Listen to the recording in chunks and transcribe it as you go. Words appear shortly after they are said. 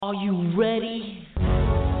Are you ready?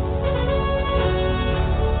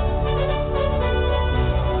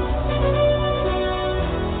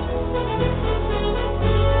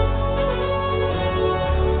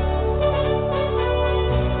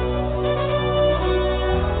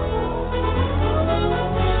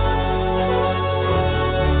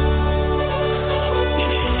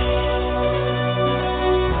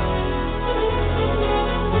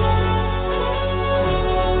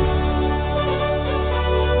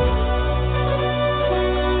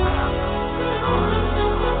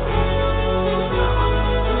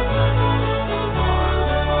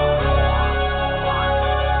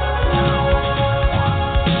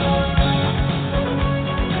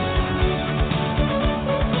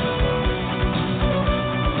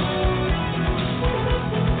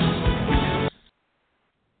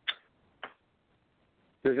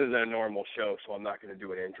 This isn't a normal show, so I'm not going to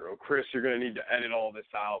do an intro. Chris, you're going to need to edit all this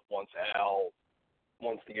out once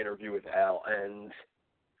the interview with Al ends.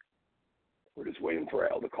 We're just waiting for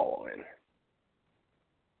Al to call in.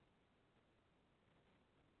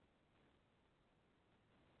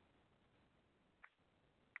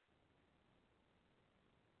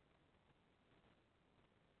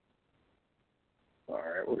 All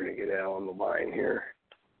right, we're going to get Al on the line here.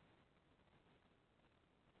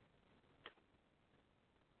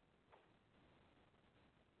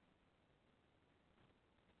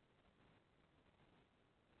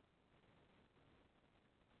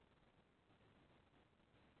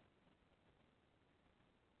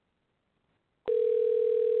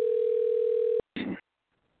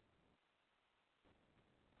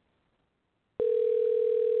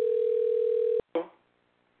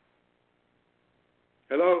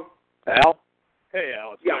 Hello? Al? Hey,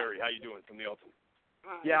 Al, it's Yeah. Larry. How you doing from the Ultimate?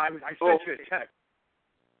 Yeah, I sent you a text.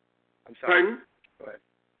 I'm sorry. Pardon? Go ahead.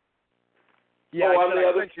 Yeah, on I the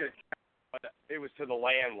other... sent you a text, but it was to the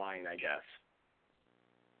landline, I guess.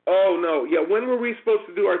 Oh, no. Yeah, when were we supposed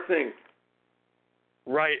to do our thing?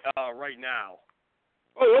 Right now.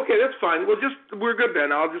 Oh, okay, that's fine. We're good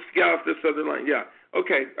then. I'll just get off this other line. Yeah.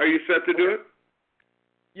 Okay, are you set to do it?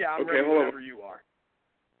 Yeah, I'm okay, ready hold whenever on. you are.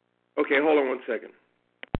 Okay, hold on 1 second.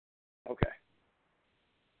 Okay.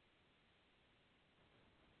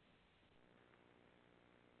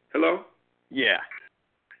 Hello? Yeah.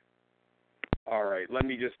 All right, let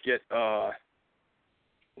me just do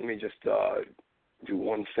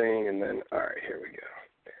one thing, and then, all right, here we go.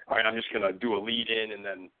 All right, I'm just going to do a lead-in, and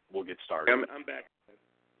then we'll get started. I'm back.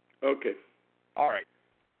 Okay. All right.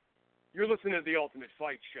 You're listening to The Ultimate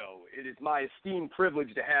Fight Show. It is my esteemed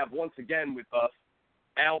privilege to have, once again with us,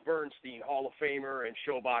 Al Bernstein, Hall of Famer and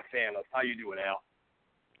Showbox analyst. How you doing, Al?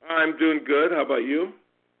 I'm doing good. How about you?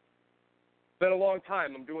 Been a long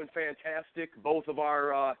time. I'm doing fantastic. Both of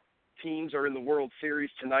our teams are in the World Series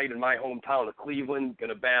tonight in my hometown of Cleveland, going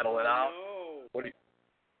to battle it out. No.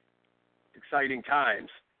 Exciting times.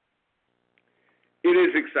 It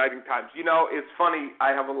is exciting times. You know, it's funny. I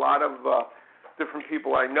have a lot of different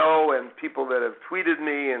people I know and people that have tweeted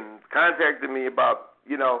me and contacted me about,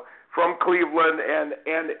 from Cleveland,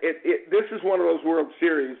 and this is one of those World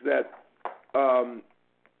Series that,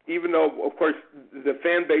 even though, of course, the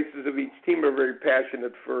fan bases of each team are very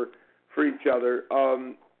passionate for each other,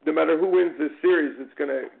 no matter who wins this series, it's going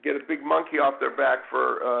to get a big monkey off their back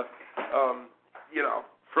for,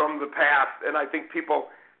 from the past, and I think people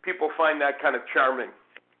find that kind of charming.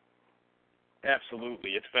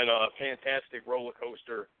 Absolutely. It's been a fantastic roller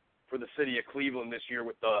coaster for the city of Cleveland this year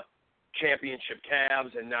with the championship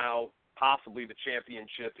Cavs and now possibly the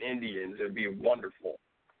championship Indians. It would be wonderful.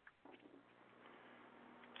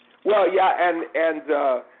 Well, yeah, and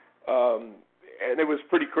it was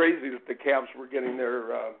pretty crazy that the Cavs were getting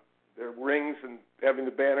their rings and having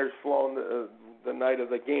the banners flown the night of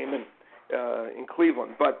the game in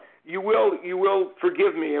Cleveland. But you will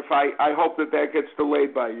forgive me if I hope that gets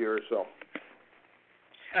delayed by a year or so.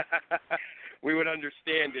 We would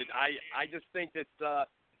understand it. I just think that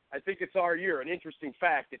I think it's our year. An interesting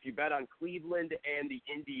fact: if you bet on Cleveland and the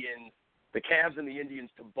Indians, the Cavs and the Indians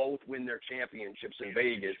to both win their championships in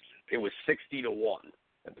Vegas, it was 60-1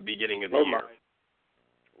 at the beginning of the year.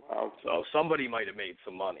 Wow! So somebody might have made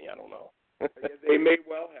some money. I don't know. They may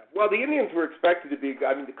well have. Well, the Indians were expected to be.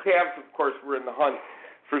 I mean, the Cavs, of course, were in the hunt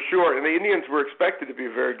for sure, and the Indians were expected to be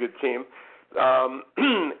a very good team.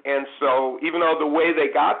 And so, even though the way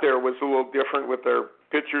they got there was a little different with their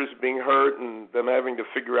pitchers being hurt and them having to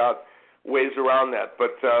figure out ways around that,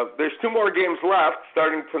 but there's 2 more games left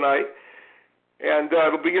starting tonight, and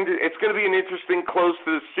it's going to be an interesting close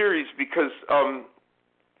to the series because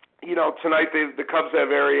tonight the Cubs have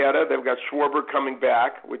Arrieta, they've got Schwarber coming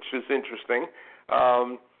back, which is interesting,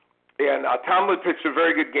 And Tomlin pitched a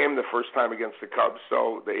very good game the first time against the Cubs.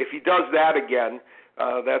 So if he does that again,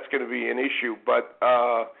 that's going to be an issue. But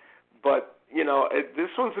this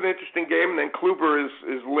one's an interesting game. And then Kluber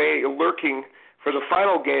is lurking for the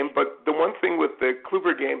final game. But the one thing with the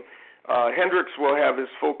Kluber game, Hendricks will have his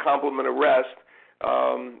full complement of rest.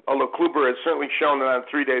 Although Kluber has certainly shown that on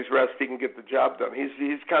 3 days rest he can get the job done.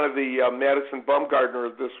 He's kind of the Madison Bumgarner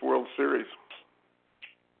of this World Series.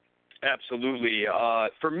 Absolutely.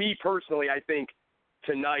 For me personally, I think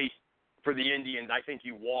tonight for the Indians, I think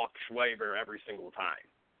you walk Schwarber every single time.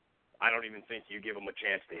 I don't even think you give him a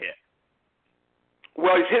chance to hit.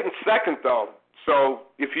 Well, he's hitting second, though. So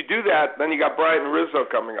if you do that, then you got Bryant and Rizzo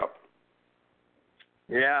coming up.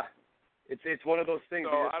 Yeah. It's one of those things.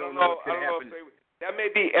 So I don't know if that may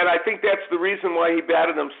be, and I think that's the reason why he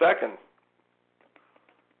batted him second.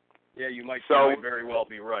 Yeah, you might very well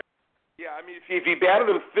be right. Yeah, I mean, if he batted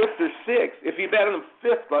him fifth or sixth, if he batted him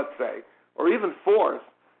fifth, let's say, or even fourth,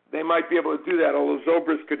 they might be able to do that, although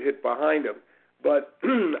Zobrist could hit behind him. But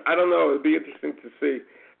I don't know. It would be interesting to see.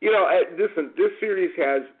 Listen, this series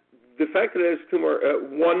has, the fact that it has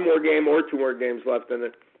one more game or two more games left in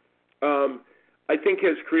it, I think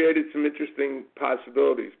has created some interesting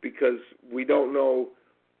possibilities because we don't know,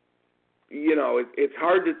 it's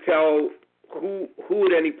hard to tell who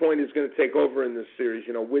at any point is going to take over in this series,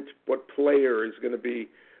 what player is going to be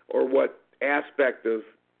or what aspect of,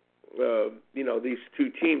 these two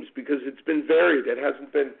teams, because it's been varied. It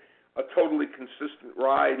hasn't been a totally consistent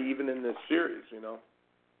ride even in this series,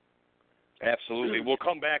 Absolutely. We'll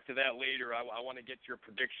come back to that later. I want to get your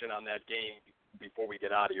prediction on that game before we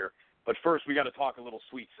get out of here. But first, we got to talk a little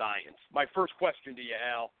sweet science. My first question to you,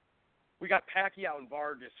 Al, we got Pacquiao and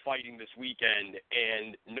Vargas fighting this weekend,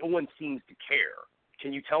 and no one seems to care.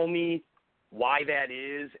 Can you tell me why that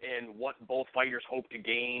is and what both fighters hope to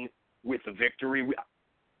gain with the victory?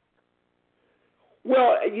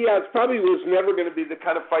 Well, yeah, it probably was never going to be the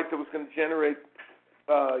kind of fight that was going to generate,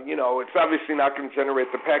 it's obviously not going to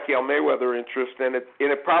generate the Pacquiao-Mayweather interest, and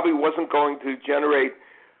it probably wasn't going to generate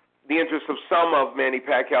the interest of some of Manny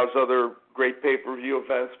Pacquiao's other great pay-per-view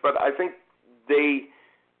events. But I think the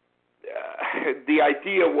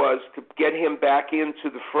idea was to get him back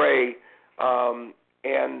into the fray, and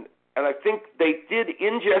I think they did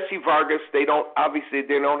in Jesse Vargas. They don't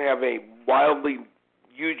have a wildly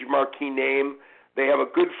huge marquee name. They have a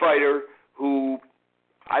good fighter who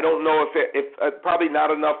I don't know if probably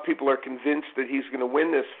not enough people are convinced that he's going to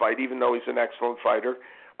win this fight, even though he's an excellent fighter,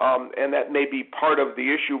 and that may be part of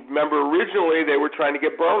the issue. Remember, originally they were trying to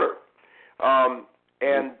get Broner,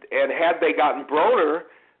 and had they gotten Broner,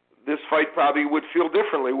 this fight probably would feel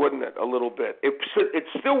differently, wouldn't it? A little bit. It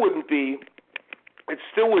still wouldn't be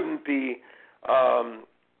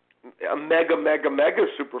a mega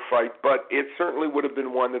super fight, but it certainly would have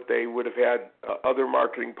been one that they would have had other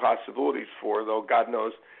marketing possibilities for, though God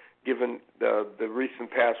knows, given the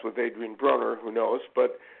recent past with Adrian Broner, who knows.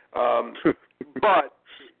 But but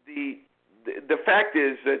the fact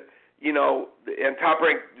is that, and Top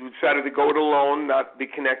Rank decided to go it alone, not be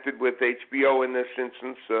connected with HBO in this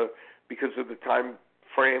instance because of the time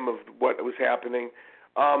frame of what was happening.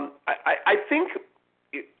 I think,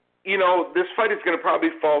 this fight is going to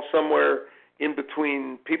probably fall somewhere in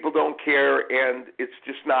between people don't care and it's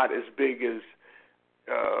just not as big as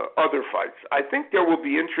other fights. I think there will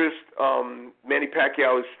be interest. Manny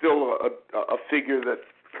Pacquiao is still a figure that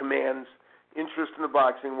commands interest in the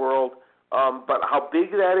boxing world. But how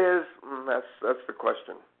big that is, that's the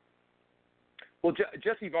question. Well,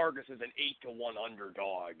 Jesse Vargas is an 8-1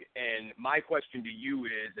 underdog, and my question to you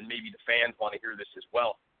is, and maybe the fans want to hear this as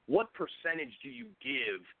well, what percentage do you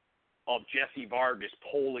give of Jesse Vargas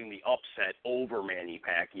pulling the upset over Manny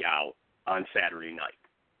Pacquiao on Saturday night?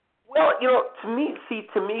 Well, to me,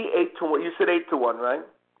 8-1. You said 8-1, right?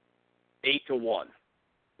 8-1.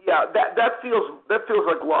 Yeah, that feels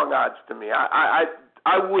like long odds to me. I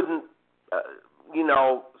wouldn't.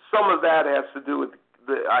 Some of that has to do with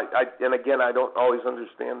and again, I don't always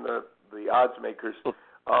understand the odds makers. In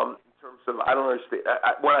terms of, I don't understand.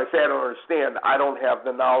 When I say I don't understand, I don't have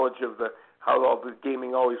the knowledge of how all the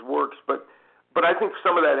gaming always works. But I think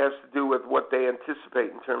some of that has to do with what they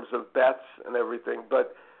anticipate in terms of bets and everything.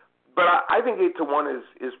 But I think 8-1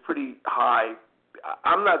 is pretty high.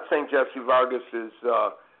 I'm not saying Jesse Vargas is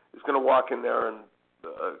going to walk in there and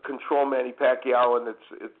control Manny Pacquiao and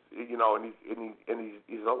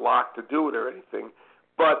he's a lock to do it or anything.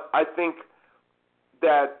 But I think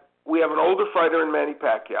that we have an older fighter in Manny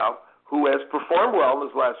Pacquiao who has performed well in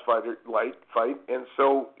his last fight, and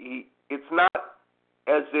so it's not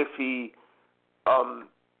as if he's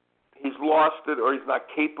lost it or he's not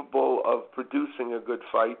capable of producing a good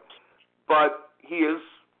fight. but he is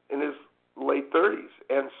in his late 30s.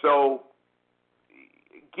 And so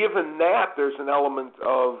given that, there's an element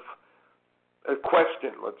of a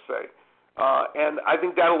question, let's say. And I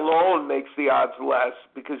think that alone makes the odds less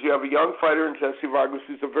because you have a young fighter in Jesse Vargas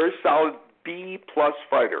who's a very solid B-plus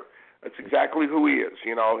fighter. That's exactly who he is.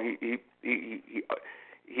 You know,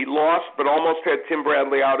 he lost but almost had Tim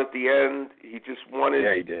Bradley out at the end. He just won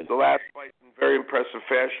the last fight in very impressive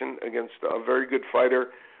fashion against a very good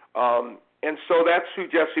fighter. And so that's who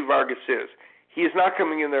Jesse Vargas is. He is not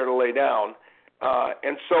coming in there to lay down.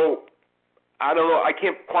 And so I don't know. I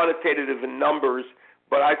can't quantitate it in numbers,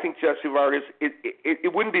 but I think Jesse Vargas,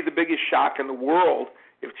 it wouldn't be the biggest shock in the world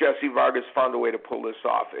if Jesse Vargas found a way to pull this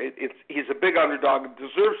off. He's a big underdog and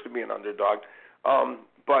deserves to be an underdog,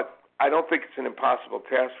 but I don't think it's an impossible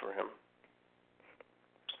task for him.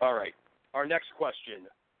 All right. Our next question.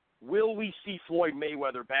 Will we see Floyd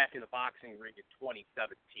Mayweather back in the boxing ring in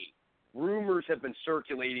 2017? Rumors have been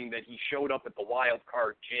circulating that he showed up at the Wild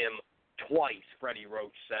Card gym twice, Freddie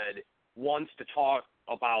Roach said, once to talk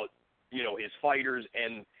about, you know, his fighters,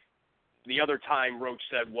 and the other time Roach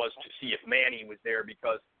said was to see if Manny was there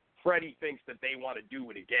because Freddie thinks that they want to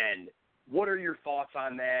do it again. What are your thoughts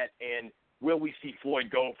on that, and will we see Floyd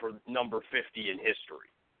go for number 50 in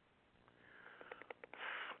history?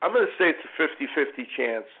 I'm going to say it's a 50-50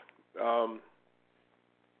 chance.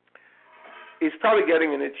 He's probably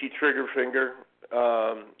getting an itchy trigger finger,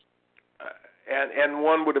 and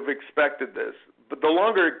one would have expected this. But the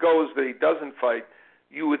longer it goes that he doesn't fight,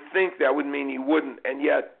 you would think that would mean he wouldn't, and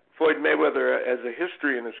yet Floyd Mayweather has a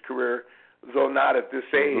history in his career, though not at this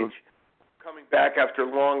age, coming back after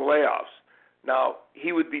long layoffs. Now,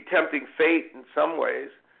 he would be tempting fate in some ways,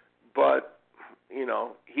 but, you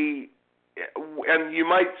know, and you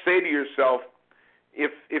might say to yourself,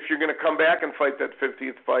 if you're going to come back and fight that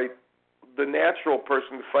 50th fight, the natural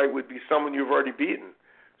person to fight would be someone you've already beaten.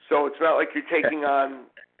 So it's not like you're taking on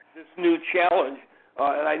this new challenge.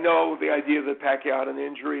 And I know the idea that Pacquiao had an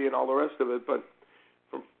injury and all the rest of it, but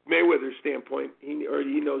from Mayweather's standpoint, he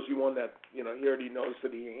knows he won that. You know, he already knows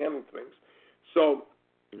that he handled things. So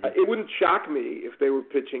it wouldn't shock me if they were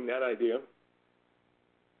pitching that idea.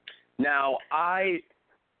 Now, I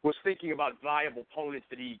was thinking about viable opponents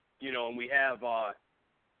that he, you know, and we have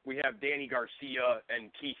Danny Garcia and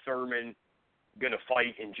Keith Thurman going to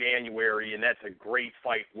fight in January, and that's a great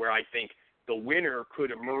fight where I think the winner could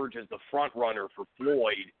emerge as the front runner for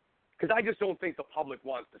Floyd, because I just don't think the public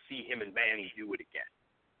wants to see him and Manny do it again.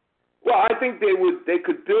 Well, I think they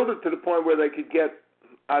could build it to the point where they could get,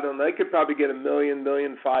 I don't know, they could probably get $1 million, $1.5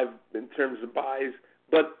 million in terms of buys,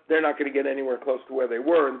 but they're not going to get anywhere close to where they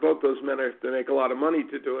were, and both those men have to make a lot of money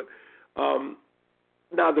to do it.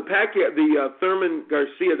 Now, the Thurman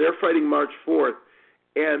Garcia, they're fighting March 4th,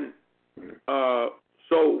 and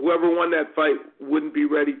so whoever won that fight wouldn't be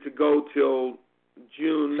ready to go till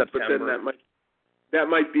June, September. But then that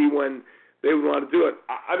might be when they would want to do it.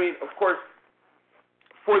 I mean, of course,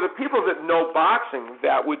 for the people that know boxing,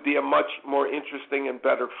 that would be a much more interesting and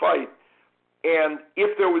better fight. And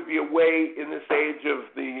if there would be a way in this age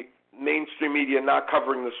of the mainstream media not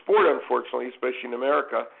covering the sport, unfortunately, especially in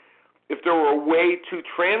America, if there were a way to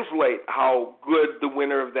translate how good the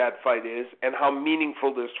winner of that fight is and how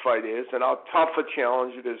meaningful this fight is and how tough a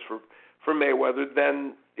challenge it is for Mayweather,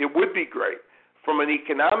 then it would be great. From an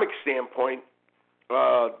economic standpoint,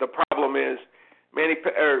 the problem is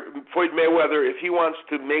Floyd Mayweather, if he wants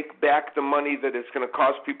to make back the money that it's going to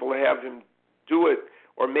cost people to have him do it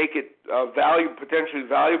or make it potentially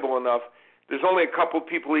valuable enough, there's only a couple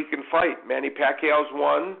people he can fight. Manny Pacquiao's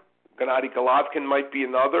one. Gennady Golovkin might be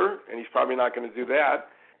another, and he's probably not going to do that.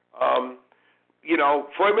 You know,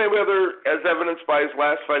 Floyd Mayweather, as evidenced by his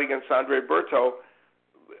last fight against Andre Berto,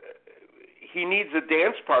 he needs a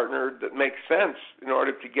dance partner that makes sense in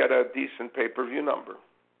order to get a decent pay-per-view number.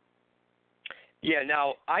 Yeah,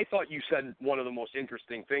 now, I thought you said one of the most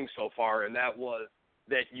interesting things so far, and that was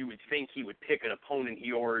that you would think he would pick an opponent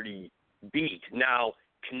he already beat. Now,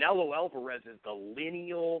 Canelo Alvarez is the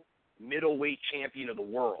lineal middleweight champion of the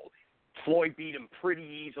world. Floyd beat him pretty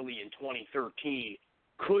easily in 2013.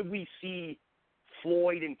 Could we see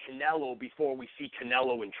Floyd and Canelo before we see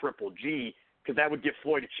Canelo and Triple G? Because that would give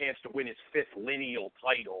Floyd a chance to win his 5th lineal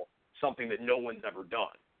title, something that no one's ever done.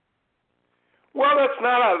 Well, that's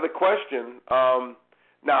not out of the question.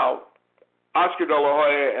 Now, Oscar De La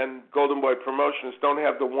Hoya and Golden Boy Promotions don't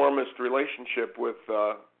have the warmest relationship with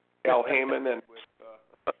Al Heyman and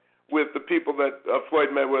with the people that Floyd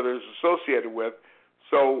Mayweather is associated with.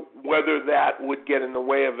 So whether that would get in the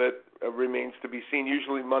way of it remains to be seen.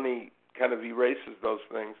 Usually money kind of erases those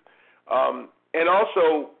things. And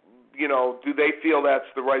also, do they feel that's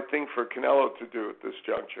the right thing for Canelo to do at this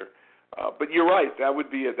juncture? But you're right. That would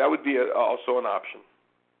be also an option.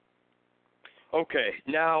 Okay.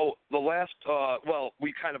 Now, the last,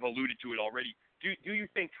 we kind of alluded to it already. Do you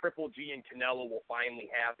think Triple G and Canelo will finally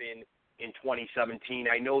happen in 2017?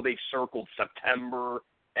 I know they circled September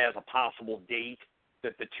as a possible date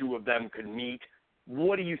that the two of them could meet.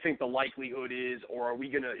 What do you think the likelihood is, or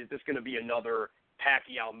is this going to be another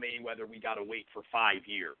Pacquiao-Mayweather we got to wait for 5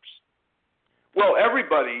 years? Well,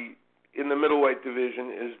 everybody in the middleweight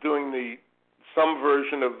division is doing some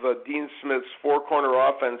version of Dean Smith's four-corner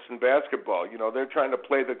offense in basketball. They're trying to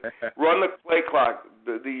run the play clock,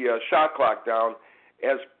 the shot clock down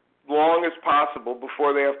as long as possible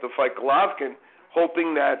before they have to fight Golovkin,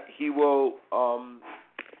 hoping that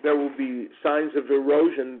there will be signs of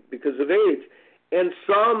erosion because of age. And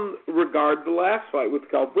some regard the last fight with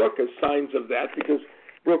Kell Brook as signs of that because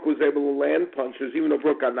Brook was able to land punches, even though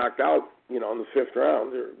Brook got knocked out, in the 5th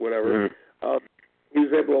round or whatever. Mm-hmm. He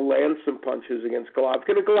was able to land some punches against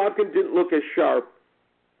Golovkin, and Golovkin didn't look as sharp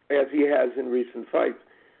as he has in recent fights.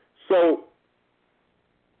 So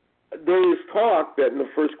there is talk that in the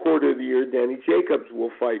first quarter of the year, Danny Jacobs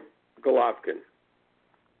will fight Golovkin.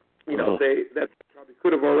 That probably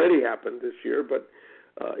could have already happened this year, but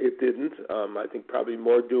it didn't. I think probably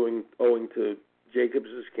more owing to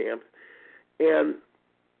Jacobs' camp. And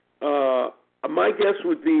my guess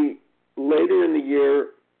would be later in the year,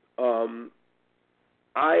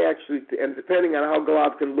 and depending on how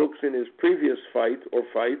Golovkin looks in his previous fights,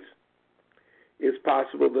 it's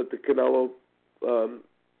possible that the Canelo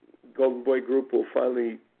Golden Boy group will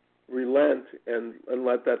finally relent and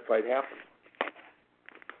let that fight happen.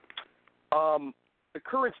 The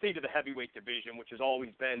current state of the heavyweight division, which has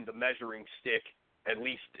always been the measuring stick, at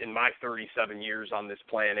least in my 37 years on this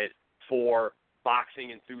planet, for boxing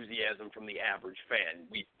enthusiasm from the average fan.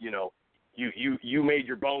 You made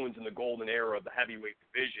your bones in the golden era of the heavyweight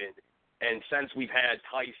division, and since we've had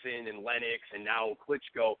Tyson and Lennox and now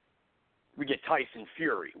Klitschko, we get Tyson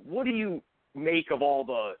Fury. What do you make of all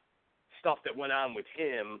the stuff that went on with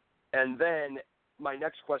him? And then my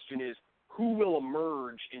next question is, who will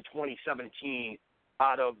emerge in 2017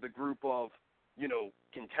 out of the group of,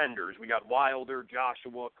 contenders? We got Wilder,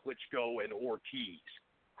 Joshua, Klitschko, and Ortiz.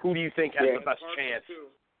 Who do you think has the best chance? Too.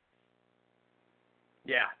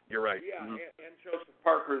 Yeah, you're right. Yeah, mm-hmm. and Joseph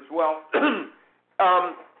Parker as well.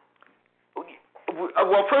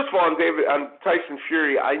 Well, first of all, on Tyson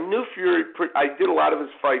Fury, I knew Fury. I did a lot of his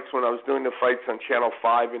fights when I was doing the fights on Channel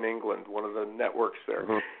 5 in England, one of the networks there.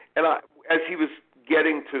 Mm-hmm. And as he was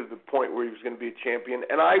getting to the point where he was going to be a champion,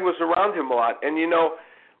 and I was around him a lot. And,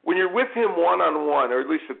 when you're with him one-on-one, or at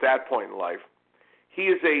least at that point in life, he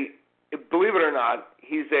is believe it or not,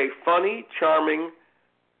 he's a funny, charming,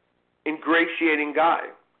 ingratiating guy.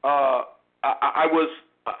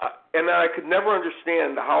 And I could never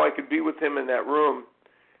understand how I could be with him in that room,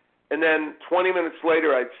 and then 20 minutes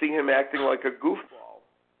later I'd see him acting like a goofball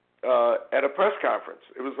at a press conference.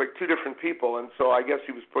 It was like two different people, and so I guess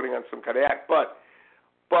he was putting on some kind of act. But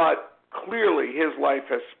clearly his life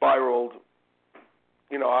has spiraled,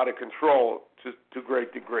 out of control to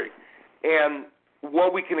great degree. And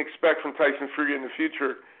what we can expect from Tyson Fury in the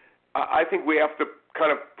future, I think we have to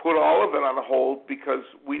kind of put all of it on hold because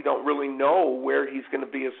we don't really know where he's going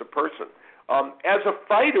to be as a person. As a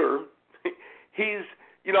fighter, he's,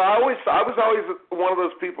 I was always one of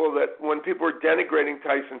those people that when people were denigrating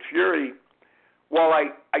Tyson Fury, while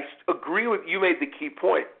I agree with you, made the key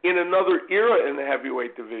point. In another era in the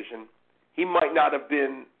heavyweight division, he might not have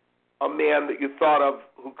been a man that you thought of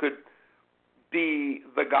who could be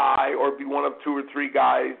the guy or be one of two or three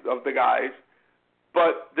guys,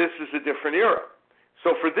 but this is a different era.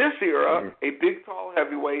 So for this era, a big, tall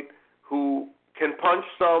heavyweight who can punch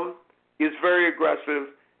some, is very aggressive,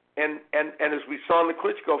 and as we saw in the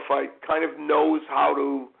Klitschko fight, kind of knows how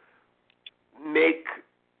to make,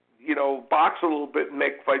 box a little bit and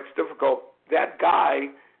make fights difficult. That guy,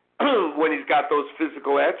 when he's got those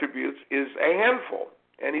physical attributes, is a handful,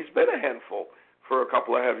 and he's been a handful for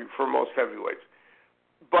for most heavyweights.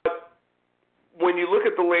 But when you look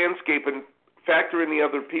at the landscape and factor in the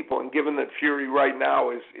other people, and given that Fury right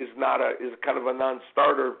now is kind of a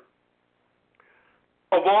non-starter,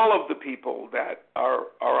 of all of the people that are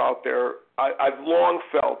out there, I've long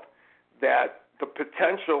felt that the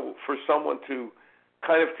potential for someone to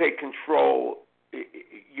kind of take control,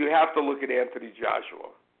 you have to look at Anthony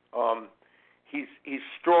Joshua. He's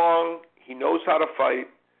strong. He knows how to fight.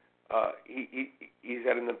 He's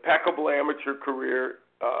had an impeccable amateur career,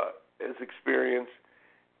 his experience,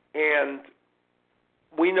 and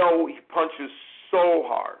we know he punches so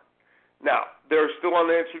hard Now, there are still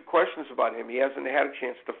unanswered questions about him. He hasn't had a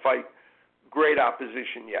chance to fight great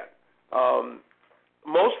opposition yet.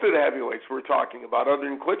 Most of the heavyweights we're talking about, other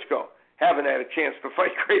than Klitschko, haven't had a chance to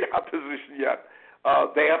fight great opposition yet.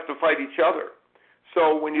 They have to fight each other.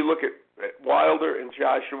 So when you look at Wilder and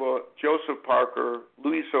Joshua, Joseph Parker,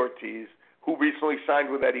 Luis Ortiz, who recently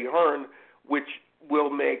signed with Eddie Hearn, which will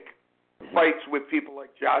make fights with people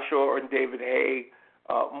like Joshua and David Haye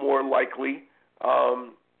more likely,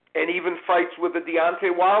 and even fights with a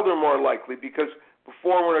Deontay Wilder more likely, because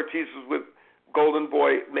before when Ortiz was with Golden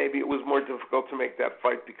Boy, maybe it was more difficult to make that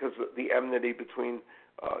fight because of the enmity between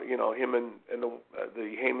him and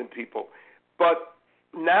the Heyman people. But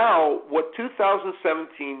now what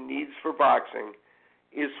 2017 needs for boxing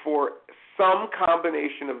is for some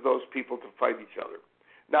combination of those people to fight each other.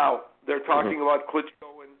 Now, they're talking about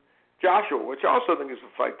Klitschko and Joshua, which I also think is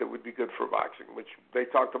a fight that would be good for boxing, which they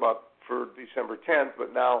talked about for December 10th,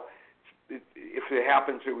 but now if it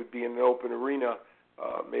happens, it would be in an open arena,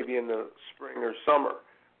 maybe in the spring or summer.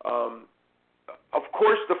 Of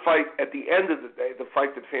course, the fight at the end of the day, the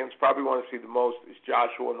fight that fans probably want to see the most is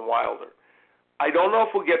Joshua and Wilder. I don't know if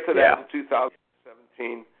we'll get to that in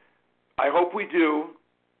 2017. I hope we do.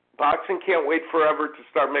 Boxing can't wait forever to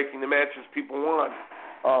start making the matches people want.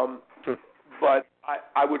 But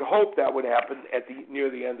I would hope that would happen near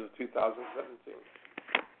the end of 2017.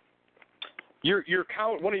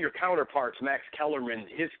 One of your counterparts, Max Kellerman,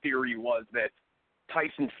 his theory was that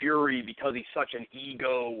Tyson Fury, because he's such an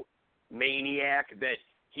ego maniac, that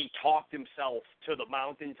he talked himself to the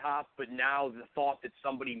mountaintop, but now the thought that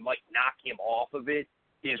somebody might knock him off of it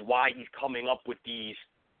is why he's coming up with these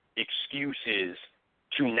excuses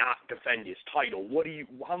to not defend his title.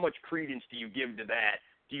 How much credence do you give to that?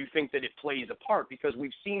 Do you think that it plays a part? Because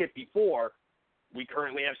we've seen it before. We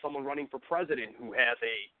currently have someone running for president who has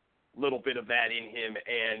a little bit of that in him,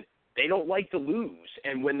 and they don't like to lose.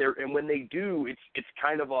 And when they do, it's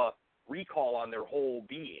kind of a recall on their whole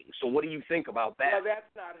being. So what do you think about that? No,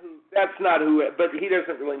 that's not who. But he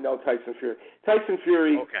doesn't really know Tyson Fury. Tyson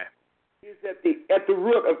Fury is at the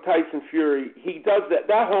root of Tyson Fury. He does that.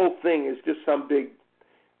 That whole thing is just some big,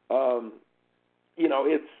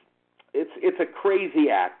 it's a crazy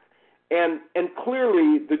act, and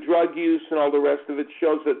clearly the drug use and all the rest of it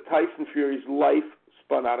shows that Tyson Fury's life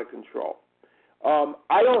spun out of control.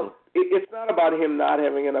 It's not about him not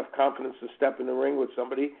having enough confidence to step in the ring with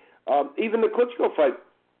somebody. Even the Klitschko fight,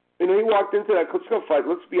 he walked into that Klitschko fight.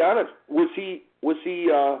 Let's be honest. Was he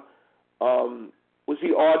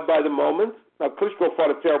awed by the moment? Now Klitschko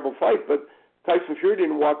fought a terrible fight, but Tyson Fury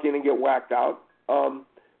didn't walk in and get whacked out.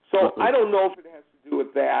 So I don't know if it has to do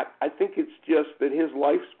with that. I think it's just that his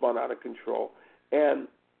life spun out of control, and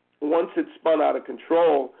once it spun out of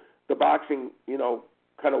control, the boxing,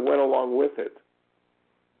 kind of went along with it.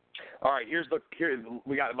 All right,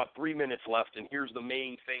 we got about 3 minutes left, and here's the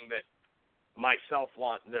main thing that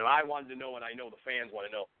I wanted to know, and I know the fans want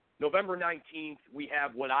to know. November 19th, we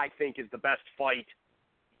have what I think is the best fight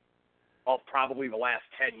of probably the last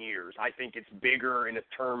 10 years. I think it's bigger in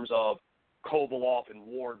terms of Kovalev and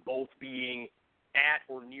Ward both being at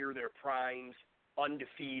or near their primes,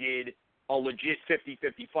 undefeated, a legit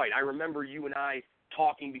 50-50 fight. I remember you and I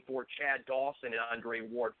talking before Chad Dawson and Andre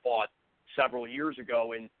Ward fought several years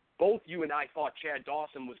ago, and both you and I thought Chad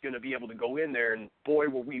Dawson was going to be able to go in there, and boy,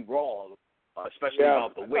 were we wrong, especially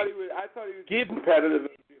about the weight. I thought he was competitive.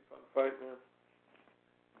 It would be a fun fight, man.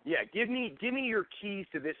 Yeah, give me your keys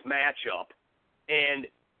to this matchup, and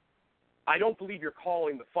I don't believe you're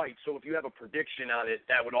calling the fight, so if you have a prediction on it,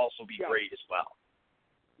 that would also be great as well.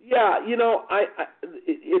 Yeah,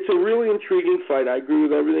 it's a really intriguing fight. I agree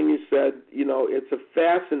with everything you said. It's a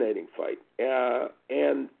fascinating fight,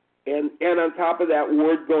 and on top of that,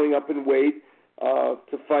 Ward going up in weight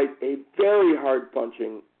to fight a very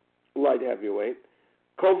hard-punching light heavyweight.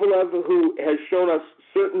 Kovalev, who has shown us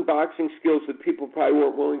certain boxing skills that people probably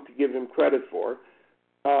weren't willing to give him credit for.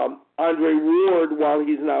 Andre Ward, while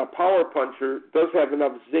he's not a power puncher, does have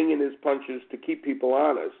enough zing in his punches to keep people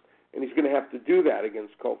honest, and he's going to have to do that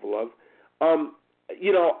against Kovalev. What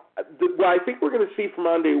I think we're going to see from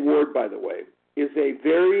Andre Ward, by the way, is a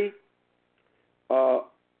very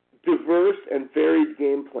diverse and varied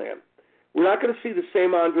game plan. We're not going to see the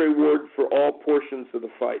same Andre Ward for all portions of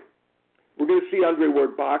the fight. We're going to see Andre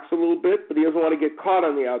Ward box a little bit, but he doesn't want to get caught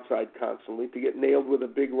on the outside constantly, to get nailed with a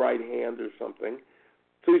big right hand or something.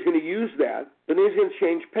 So he's going to use that, but then he's going to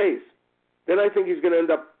change pace. Then I think he's going to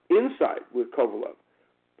end up inside with Kovalev.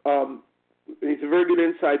 He's a very good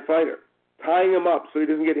inside fighter, tying him up so he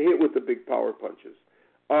doesn't get hit with the big power punches.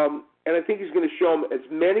 And I think he's going to show him as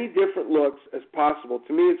many different looks as possible.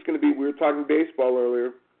 To me, it's going to be, we were talking baseball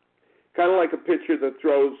earlier, kind of like a pitcher that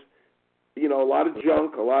throws, a lot of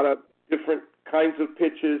junk, a lot of different kinds of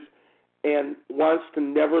pitches, and wants to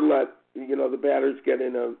never let, the batters get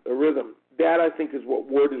in a rhythm. That, I think, is what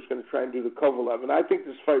Ward is going to try and do to Kovalev. And I think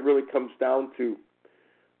this fight really comes down to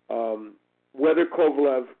whether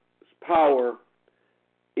Kovalev's power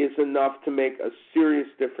is enough to make a serious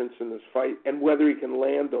difference in this fight and whether he can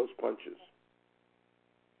land those punches.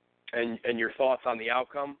 And your thoughts on the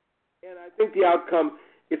outcome? And I think the outcome,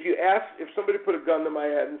 if somebody put a gun to my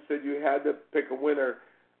head and said you had to pick a winner,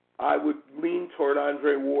 I would lean toward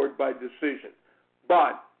Andre Ward by decision.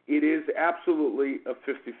 But it is absolutely a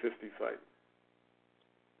 50-50 fight.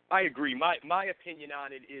 I agree. My opinion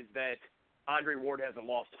on it is that Andre Ward hasn't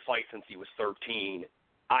lost a fight since he was 13.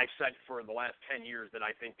 I've said for the last 10 years that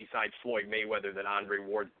I think besides Floyd Mayweather that Andre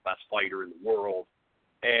Ward's the best fighter in the world.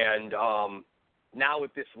 And now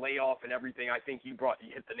with this layoff and everything, I think you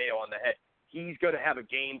hit the nail on the head. He's going to have a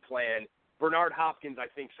game plan. Bernard Hopkins, I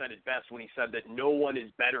think, said it best when he said that no one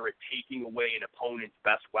is better at taking away an opponent's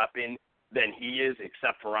best weapon than he is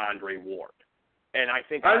except for Andre Ward. And I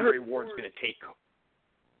think Andre Ward's going to take –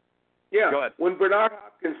 Yeah, go ahead. When Bernard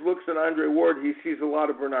Hopkins looks at Andre Ward, he sees a lot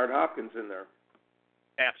of Bernard Hopkins in there.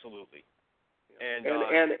 Absolutely. And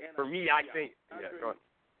for me, I think – yeah, go ahead.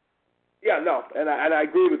 Yeah, no, and I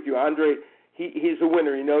agree with you. Andre, he's a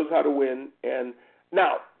winner. He knows how to win. And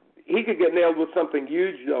now, he could get nailed with something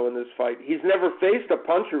huge, though, in this fight. He's never faced a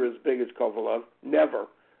puncher as big as Kovalev. Never.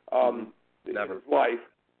 Never. In his life.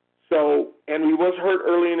 So, and he was hurt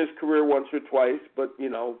early in his career once or twice, but,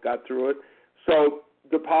 got through it. So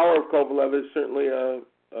the power of Kovalev is certainly a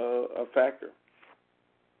factor.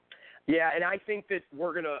 Yeah, and I think that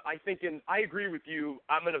I agree with you.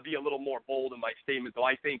 I'm going to be a little more bold in my statement, though.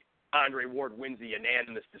 I think Andre Ward wins the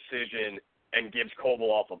unanimous decision and gives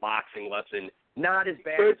Kovalev a boxing lesson. Not as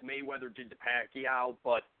bad as Mayweather did to Pacquiao,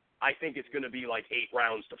 but I think it's going to be like 8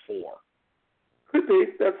 rounds to 4. Could be.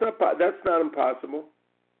 That's not impossible.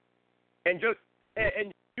 And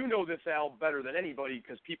you know this, Al, better than anybody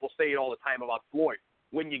because people say it all the time about Floyd.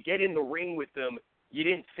 When you get in the ring with them, you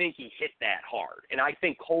didn't think he hit that hard. And I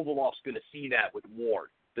think Kovalev's going to see that with Ward,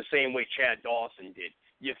 the same way Chad Dawson did.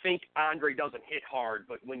 You think Andre doesn't hit hard,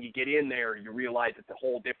 but when you get in there, you realize it's a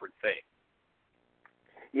whole different thing.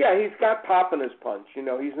 Yeah, he's got pop in his punch.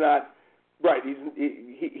 He's not right. He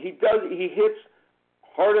hits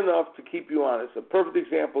hard enough to keep you honest. A perfect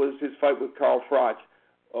example is his fight with Carl Froch.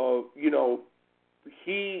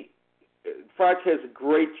 Froch has a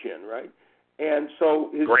great chin, right? And so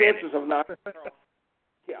his chances of knocking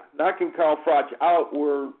Carl Froch out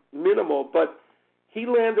were minimal, but he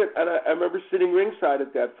landed, and I remember sitting ringside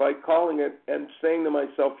at that fight, calling it, and saying to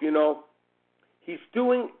myself,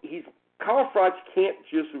 Carl Froch can't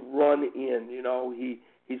just run in,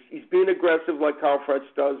 he's being aggressive like Carl Froch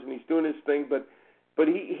does, and he's doing his thing, but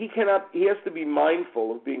he cannot. He has to be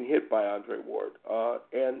mindful of being hit by Andre Ward.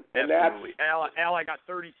 And absolutely. Al, I got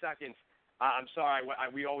 30 seconds. I'm sorry,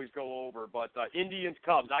 we always go over, but Indians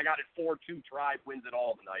Cubs. I got it 4-2. Tribe wins it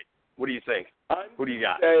all tonight. What do you think? Who do you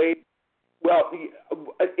got? Well,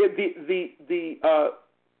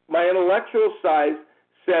 my intellectual side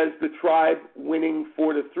says the Tribe winning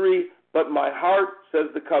 4-3, but my heart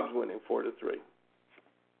says the Cubs winning 4-3.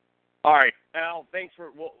 All right, Al. Thanks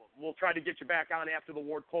for. We'll try to get you back on after the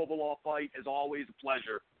Ward Kovalev fight. As always, a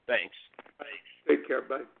pleasure. Thanks. Take care.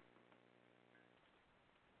 Bye.